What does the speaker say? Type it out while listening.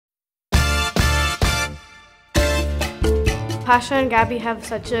Pasha and Gabby have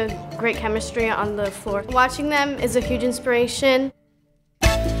such a great chemistry on the floor. Watching them is a huge inspiration.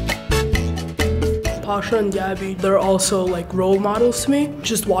 Pasha and Gabby, they're also like role models to me.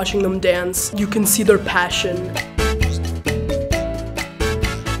 Just watching them dance, you can see their passion.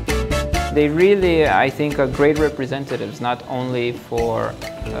 They really, I think, are great representatives, not only for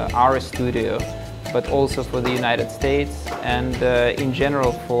our studio, but also for the United States and in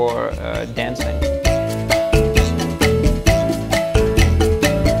general for dancing.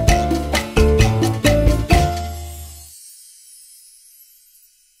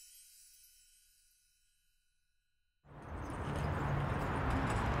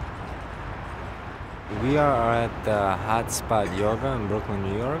 We are at the Hotspot Yoga in Brooklyn,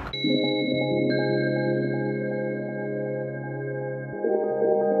 New York.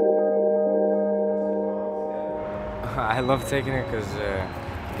 I love taking it because it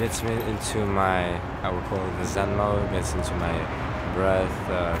gets me into my, I would call it the Zen mode, gets into my breath,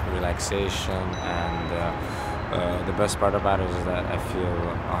 relaxation, and the best part about it is that I feel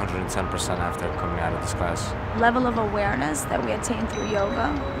 110% after coming out of this class. Level of awareness that we attain through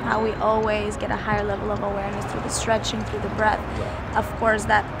yoga, how we always get a higher level of awareness through the stretching, through the breath. Of course,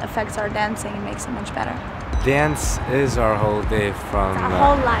 that affects our dancing and makes it much better. Dance is our whole day from... It's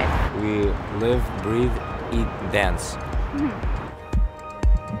our whole life. We live, breathe, eat, dance.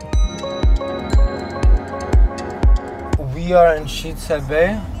 We are in Sheetshead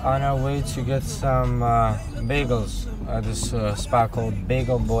Bay on our way to get some bagels at this spot called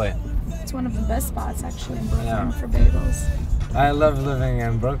Bagel Boy. It's one of the best spots actually in Brooklyn for bagels. I love living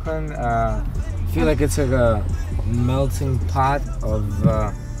in Brooklyn. I feel like it's like a melting pot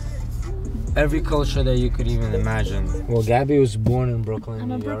of every culture that you could even imagine. Well, Gabby was born in Brooklyn,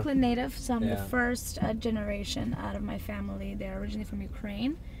 I'm a New York. Brooklyn native, so I'm the first generation out of my family. They're originally from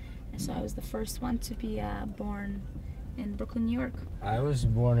Ukraine, and so I was the first one to be born in Brooklyn, New York. I was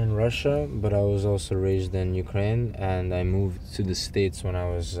born in Russia, but I was also raised in Ukraine, and I moved to the States when I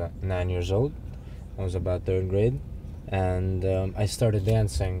was 9 years old. I was about 3rd grade, and I started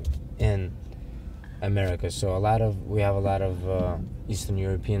dancing in America. So we have a lot of Eastern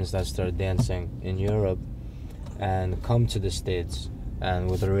Europeans that start dancing in Europe and come to the States and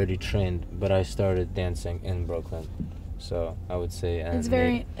was already trained, but I started dancing in Brooklyn. So I would say it's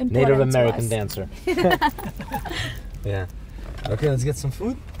very important Native to American us. dancer. Yeah. Okay, let's get some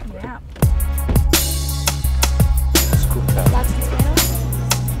food. Yeah. Scoop that. Lots of potatoes.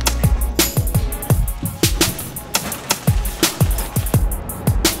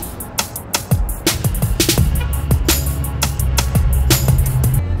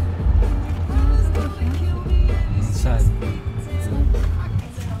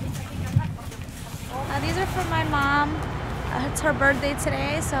 These are for my mom. It's her birthday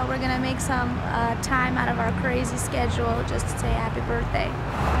today, so we're gonna make some time out of our crazy schedule just to say happy birthday.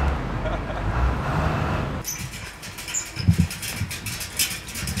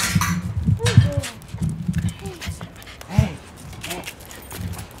 Hey.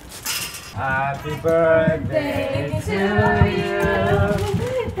 Happy birthday to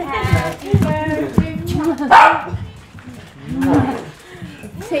you. Happy birthday.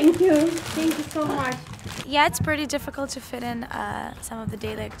 Thank you. Thank you so much. Yeah, it's pretty difficult to fit in some of the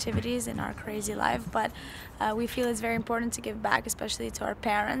daily activities in our crazy life, but we feel it's very important to give back, especially to our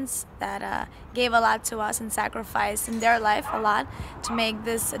parents that gave a lot to us and sacrificed in their life a lot to make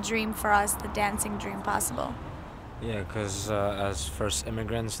this a dream for us, the dancing dream, possible. Yeah, because as first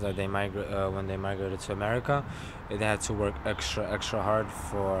immigrants that when they migrated to America, they had to work extra hard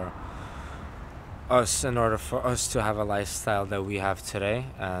for us in order for us to have a lifestyle that we have today,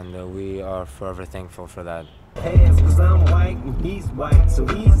 and we are forever thankful for that. Hands, 'cause I'm white and he's white, so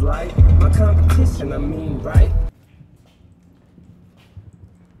he's like my competition, I mean, right?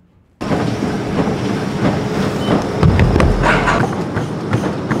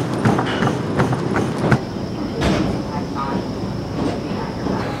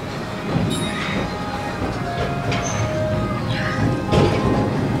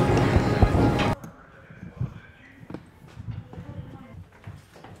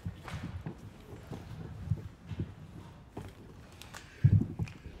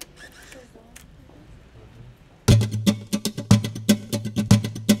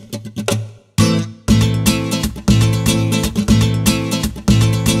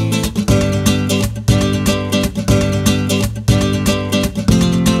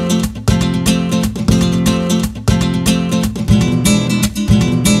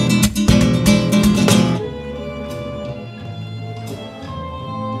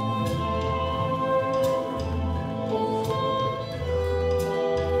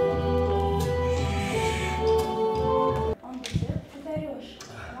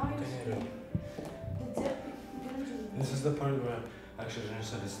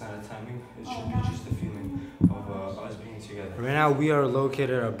 said, it's not a timing. It should be just a feeling of us being together. Right now, we are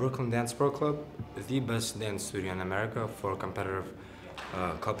located at Brooklyn Dance Pro Club, the best dance studio in America for competitive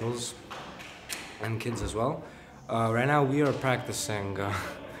couples and kids as well. Right now, we are practicing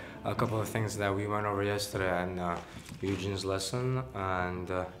a couple of things that we went over yesterday in Eugene's lesson, and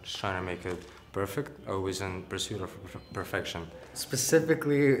just trying to make it perfect, always in pursuit of perfection.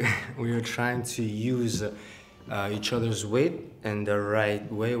 Specifically, we are trying to use each other's weight in the right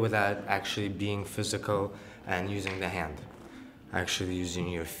way without actually being physical and using the hand. Actually using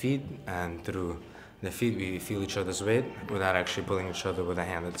your feet, and through the feet we feel each other's weight without actually pulling each other with a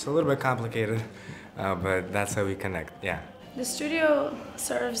hand. It's a little bit complicated, but that's how we connect, yeah. The studio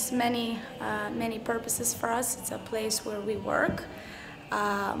serves many purposes for us. It's a place where we work.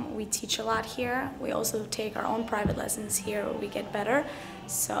 We teach a lot here. We also take our own private lessons here where we get better.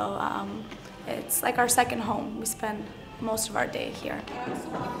 So it's like our second home. We spend most of our day here.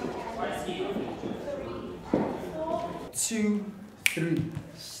 2, 3,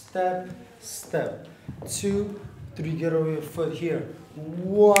 step, step. 2, 3, get over your foot here.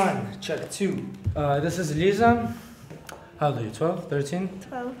 1, check, 2. This is Lisa. How old are you, 12, 13?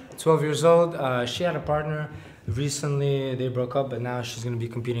 12. 12 years old. She had a partner. Recently they broke up, but now she's going to be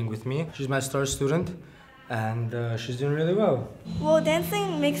competing with me. She's my star student, and she's doing really well. Well,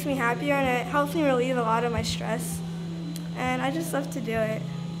 dancing makes me happier and it helps me relieve a lot of my stress. And I just love to do it.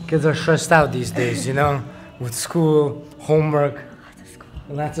 Kids are stressed out these days, you know, with school, homework,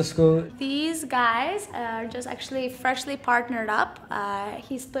 lots of school. These guys are just actually freshly partnered up.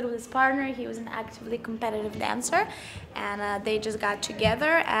 He split with his partner. He was an actively competitive dancer, and they just got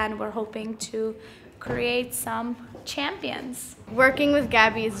together, and we're hoping to create some champions. Working with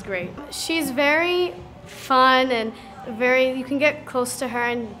Gabby is great. She's very fun and you can get close to her,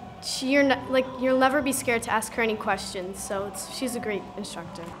 and you'll never be scared to ask her any questions. So she's a great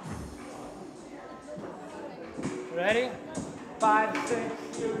instructor. Ready? 5,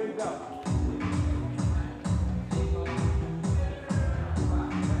 6, here we go.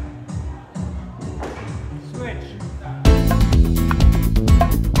 Switch.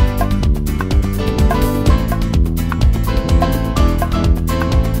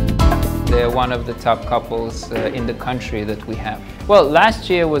 They're one of the top couples in the country that we have. Well, last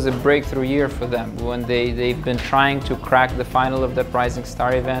year was a breakthrough year for them when they've been trying to crack the final of that Rising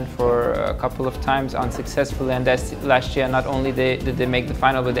Star event for a couple of times unsuccessfully, and last year not only did they make the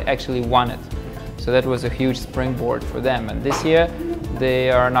final, but they actually won it. So that was a huge springboard for them, and this year they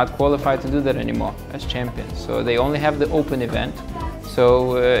are not qualified to do that anymore as champions. So they only have the open event.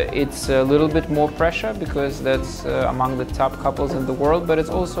 So it's a little bit more pressure because that's among the top couples in the world, but it's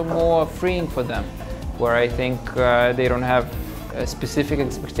also more freeing for them, where I think they don't have specific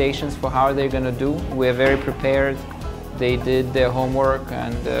expectations for how they're going to do. We're very prepared. They did their homework,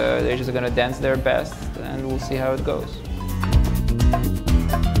 and they're just going to dance their best, and we'll see how it goes.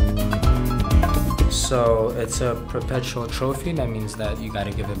 So it's a perpetual trophy. That means that you got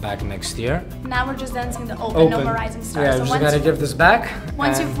to give it back next year. Now we're just dancing the open. No more Rising Star. Yeah, so we just got to give this back.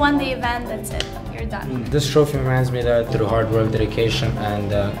 Once you've won the event, that's it. You're done. This trophy reminds me that through hard work, dedication,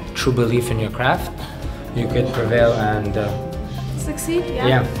 and true belief in your craft, you could prevail and Succeed,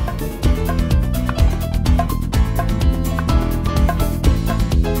 yeah.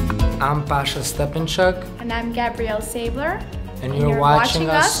 I'm Pasha Stepanchuk. And I'm Gabby Sabler. And you're watching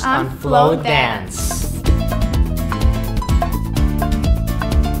us on FloDance.